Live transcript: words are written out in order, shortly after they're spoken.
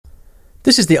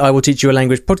This is the I Will Teach You a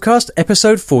Language podcast,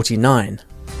 episode 49.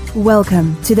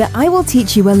 Welcome to the I Will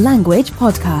Teach You a Language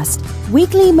podcast,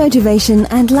 weekly motivation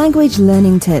and language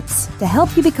learning tips to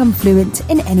help you become fluent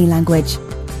in any language.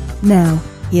 Now,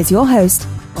 here's your host,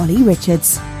 Ollie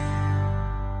Richards.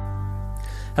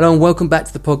 Hello and welcome back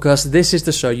to the podcast. This is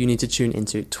the show you need to tune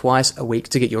into twice a week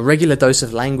to get your regular dose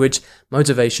of language,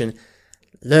 motivation,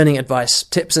 learning advice,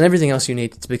 tips, and everything else you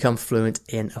need to become fluent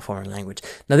in a foreign language.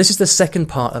 Now, this is the second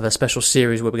part of a special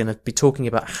series where we're going to be talking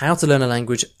about how to learn a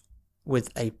language with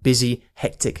a busy,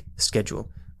 hectic schedule.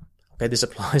 Okay, this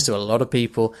applies to a lot of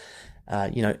people.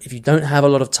 If you don't have a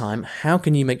lot of time, how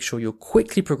can you make sure you're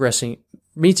quickly progressing,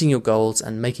 meeting your goals,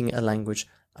 and making a language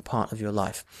a part of your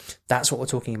life? That's what we're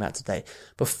talking about today.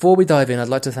 Before we dive in, I'd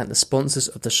like to thank the sponsors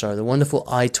of the show, the wonderful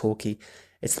italki.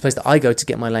 It's the place that I go to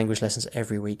get my language lessons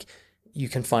every week. You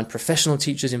can find professional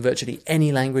teachers in virtually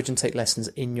any language and take lessons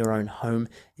in your own home.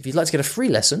 If you'd like to get a free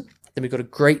lesson, then we've got a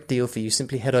great deal for you.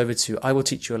 Simply head over to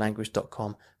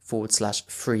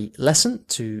iwillteachyoualanguage.com/free lesson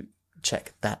to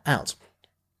check that out.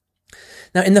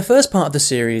 Now, in the first part of the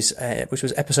series, which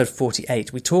was episode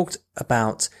 48, we talked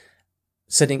about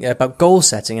goal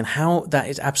setting and how that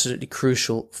is absolutely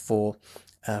crucial for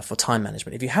time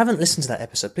management. If you haven't listened to that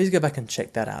episode, please go back and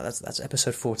check that out. That's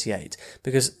episode 48,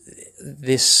 because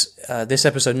this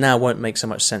episode now won't make so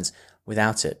much sense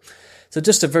without it. So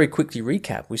just to very quickly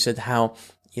recap, we said how,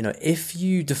 if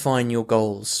you define your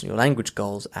goals, your language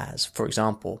goals as, for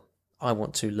example, I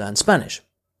want to learn Spanish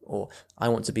or I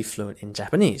want to be fluent in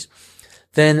Japanese,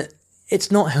 then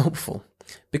it's not helpful,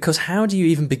 because how do you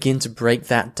even begin to break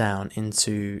that down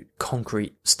into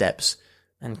concrete steps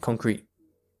and concrete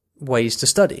ways to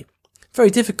study? Very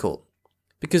difficult,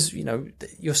 because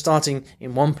you're starting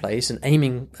in one place and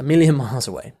aiming a million miles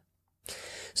away.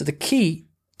 So the key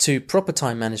to proper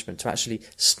time management, to actually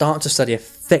start to study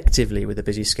effectively with a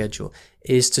busy schedule,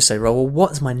 is to say, well,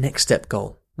 what's my next step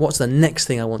goal? What's the next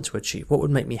thing I want to achieve? What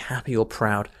would make me happy or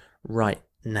proud right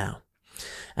now?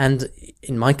 And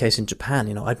in my case, in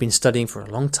Japan, I'd been studying for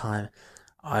a long time.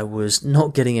 I was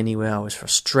not getting anywhere. I was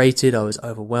frustrated. I was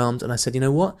overwhelmed. And I said, you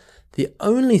know what? The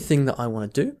only thing that I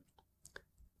want to do,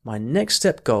 my next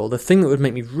step goal, the thing that would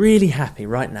make me really happy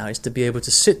right now, is to be able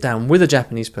to sit down with a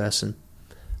Japanese person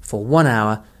for 1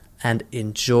 hour and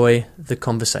enjoy the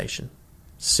conversation.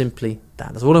 Simply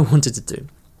that. That's all I wanted to do.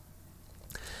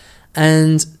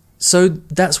 And so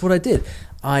that's what I did.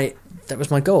 That was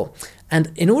my goal.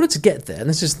 And in order to get there, and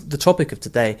this is the topic of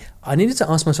today, I needed to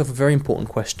ask myself a very important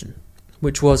question,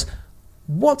 which was,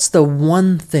 what's the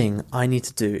one thing I need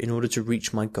to do in order to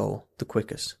reach my goal the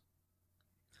quickest?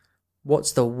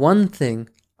 What's the one thing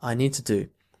I need to do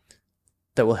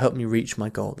that will help me reach my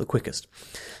goal the quickest?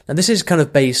 Now, this is kind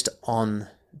of based on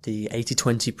the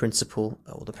 80-20 principle,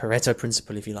 or the Pareto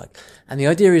principle, if you like. And the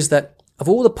idea is that of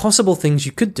all the possible things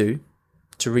you could do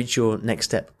to reach your next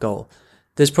step goal,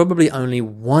 there's probably only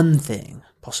one thing,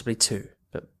 possibly two,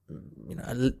 but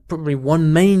probably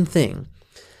one main thing,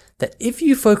 that if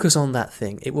you focus on that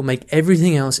thing, it will make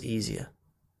everything else easier,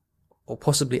 or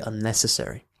possibly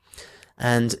unnecessary.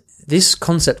 And this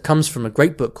concept comes from a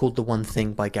great book called The One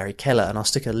Thing by Gary Keller, and I'll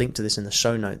stick a link to this in the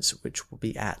show notes, which will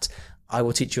be at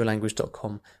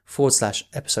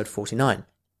iwillteachyoualanguage.com/episode 49.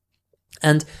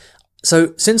 And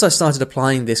so since I started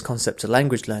applying this concept to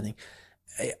language learning,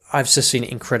 I've just seen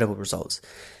incredible results.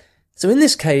 So in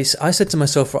this case, I said to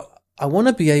myself, I want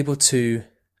to be able to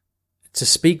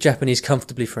speak Japanese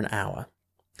comfortably for an hour.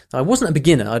 Now, I wasn't a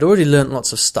beginner. I'd already learned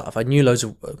lots of stuff. I knew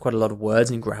quite a lot of words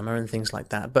and grammar and things like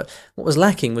that. But what was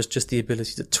lacking was just the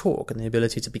ability to talk and the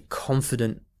ability to be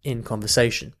confident in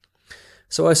conversation.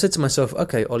 So I said to myself,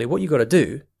 okay, Ollie, what you got to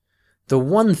do, the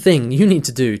one thing you need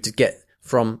to do to get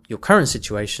from your current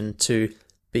situation to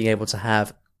being able to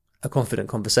have a confident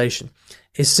conversation,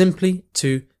 is simply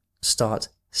to start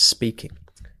speaking.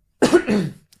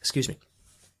 Excuse me.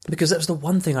 Because that was the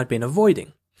one thing I'd been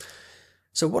avoiding.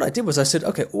 So what I did was I said,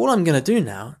 okay, all I'm going to do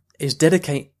now is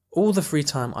dedicate all the free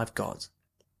time I've got,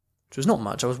 which was not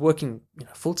much. I was working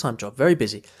a full-time job, very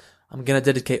busy. I'm going to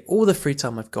dedicate all the free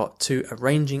time I've got to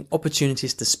arranging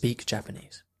opportunities to speak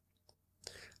Japanese.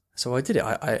 So I did it.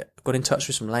 I got in touch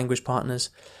with some language partners,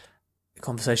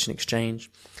 conversation exchange,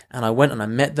 and I went and I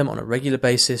met them on a regular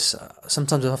basis,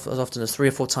 sometimes as often as 3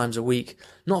 or 4 times a week.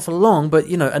 Not for long, but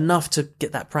enough to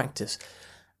get that practice.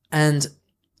 And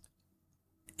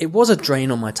it was a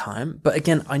drain on my time, but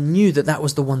again, I knew that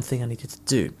was the one thing I needed to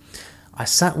do. I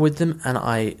sat with them and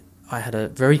I had a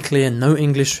very clear no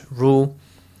English rule,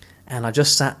 and I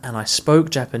just sat and I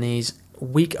spoke Japanese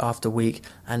week after week,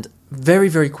 and very,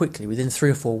 very quickly, within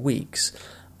 3 or 4 weeks,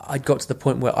 I got to the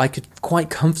point where I could quite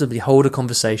comfortably hold a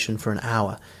conversation for an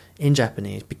hour in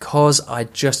Japanese because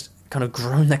I'd just kind of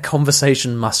grown that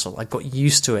conversation muscle. I got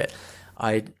used to it.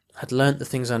 I had learnt the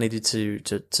things I needed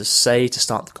to say to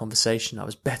start the conversation. I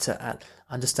was better at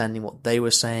understanding what they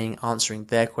were saying, answering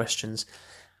their questions.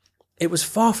 It was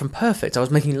far from perfect. I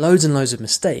was making loads and loads of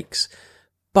mistakes,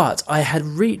 but I had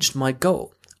reached my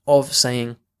goal of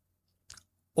saying,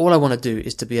 all I want to do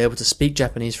is to be able to speak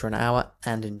Japanese for an hour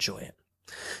and enjoy it.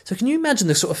 So can you imagine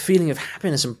the sort of feeling of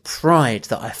happiness and pride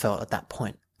that I felt at that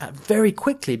point, at very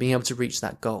quickly being able to reach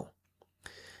that goal?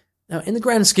 Now, in the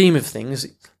grand scheme of things,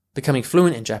 becoming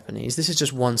fluent in Japanese, this is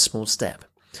just one small step.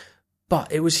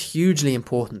 But it was hugely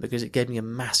important because it gave me a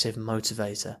massive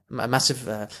motivator, a massive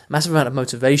amount of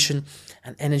motivation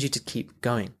and energy to keep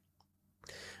going.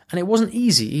 And it wasn't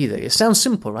easy either. It sounds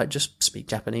simple, right? Just speak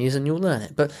Japanese and you'll learn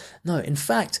it. But no, in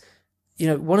fact,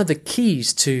 one of the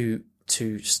keys to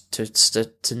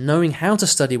knowing how to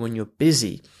study when you're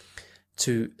busy,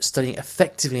 to studying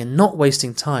effectively and not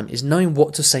wasting time, is knowing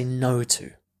what to say no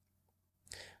to.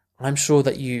 I'm sure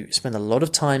that you spend a lot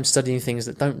of time studying things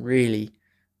that don't really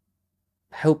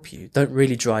help you, don't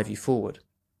really drive you forward.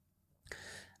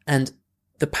 And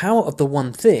the power of the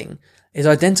one thing is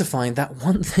identifying that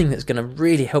one thing that's going to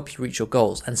really help you reach your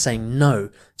goals and saying no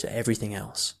to everything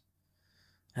else.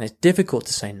 And it's difficult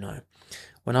to say no.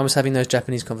 When I was having those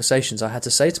Japanese conversations, I had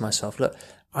to say to myself, look,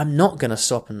 I'm not going to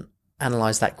stop and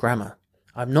analyze that grammar.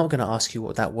 I'm not going to ask you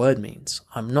what that word means.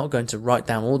 I'm not going to write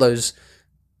down all those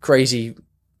crazy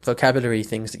vocabulary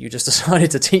things that you just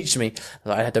decided to teach me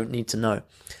that I don't need to know.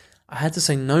 I had to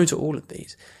say no to all of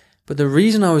these. But the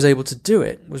reason I was able to do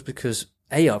it was because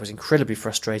A, I was incredibly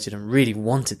frustrated and really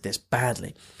wanted this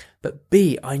badly. But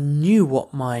B, I knew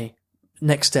what my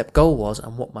next step goal was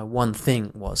and what my one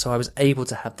thing was. So I was able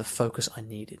to have the focus I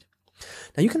needed.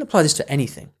 Now you can apply this to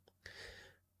anything.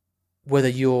 Whether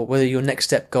your next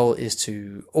step goal is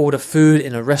to order food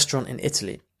in a restaurant in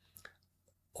Italy,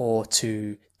 or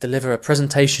to deliver a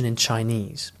presentation in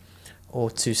Chinese, or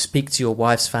to speak to your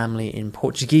wife's family in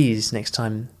Portuguese next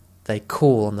time they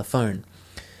call on the phone.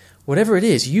 Whatever it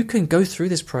is, you can go through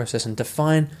this process and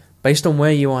define, based on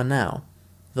where you are now,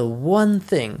 the one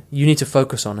thing you need to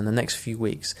focus on in the next few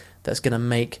weeks that's going to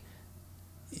make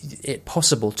it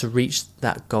possible to reach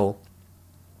that goal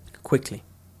quickly.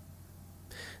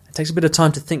 It takes a bit of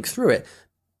time to think through it,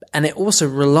 and it also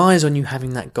relies on you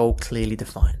having that goal clearly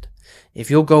defined. If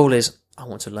your goal is, I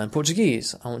want to learn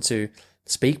Portuguese, I want to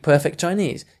speak perfect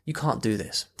Chinese, you can't do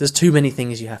this. There's too many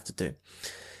things you have to do.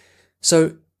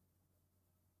 So,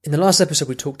 in the last episode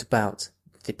we talked about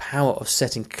the power of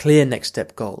setting clear next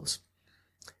step goals.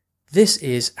 This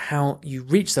is how you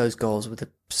reach those goals with a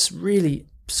really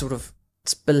sort of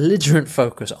belligerent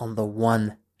focus on the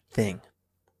one thing.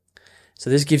 So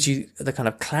this gives you the kind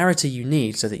of clarity you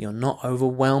need so that you're not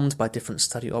overwhelmed by different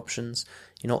study options.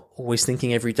 You're not always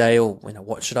thinking every day,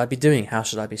 what should I be doing? How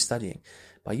should I be studying?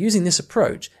 By using this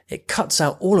approach, it cuts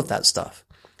out all of that stuff.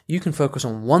 You can focus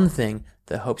on one thing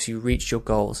that helps you reach your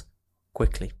goals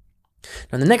quickly.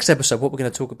 Now, in the next episode, what we're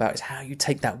going to talk about is how you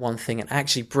take that one thing and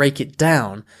actually break it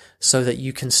down so that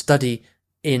you can study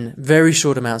in very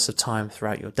short amounts of time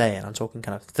throughout your day. And I'm talking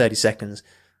kind of 30 seconds,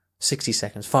 60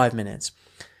 seconds, 5 minutes.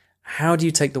 How do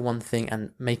you take the one thing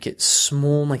and make it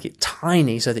small, make it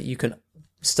tiny so that you can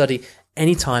study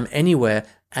anytime, anywhere,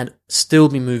 and still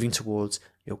be moving towards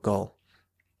your goal?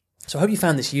 So I hope you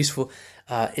found this useful.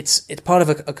 It's part of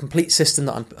a complete system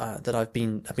that I've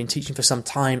been teaching for some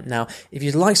time now. If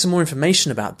you'd like some more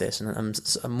information about this and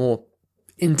a more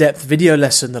in-depth video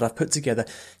lesson that I've put together,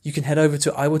 you can head over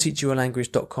to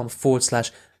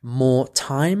iwillteachyoualanguage.com/more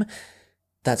time.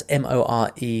 That's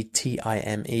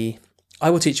MORETIME.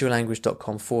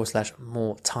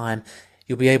 iwillteachyoualanguage.com/more time.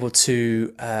 You'll be able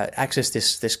to access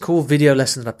this cool video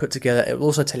lesson that I put together. It will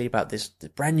also tell you about the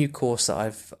brand new course that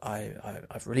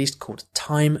I've released called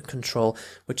Time Control,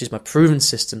 which is my proven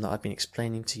system that I've been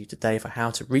explaining to you today for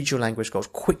how to reach your language goals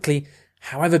quickly,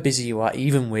 however busy you are,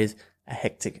 even with a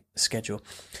hectic schedule.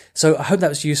 So I hope that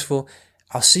was useful.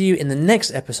 I'll see you in the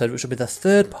next episode, which will be the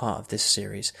third part of this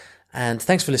series. And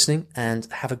thanks for listening,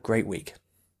 and have a great week.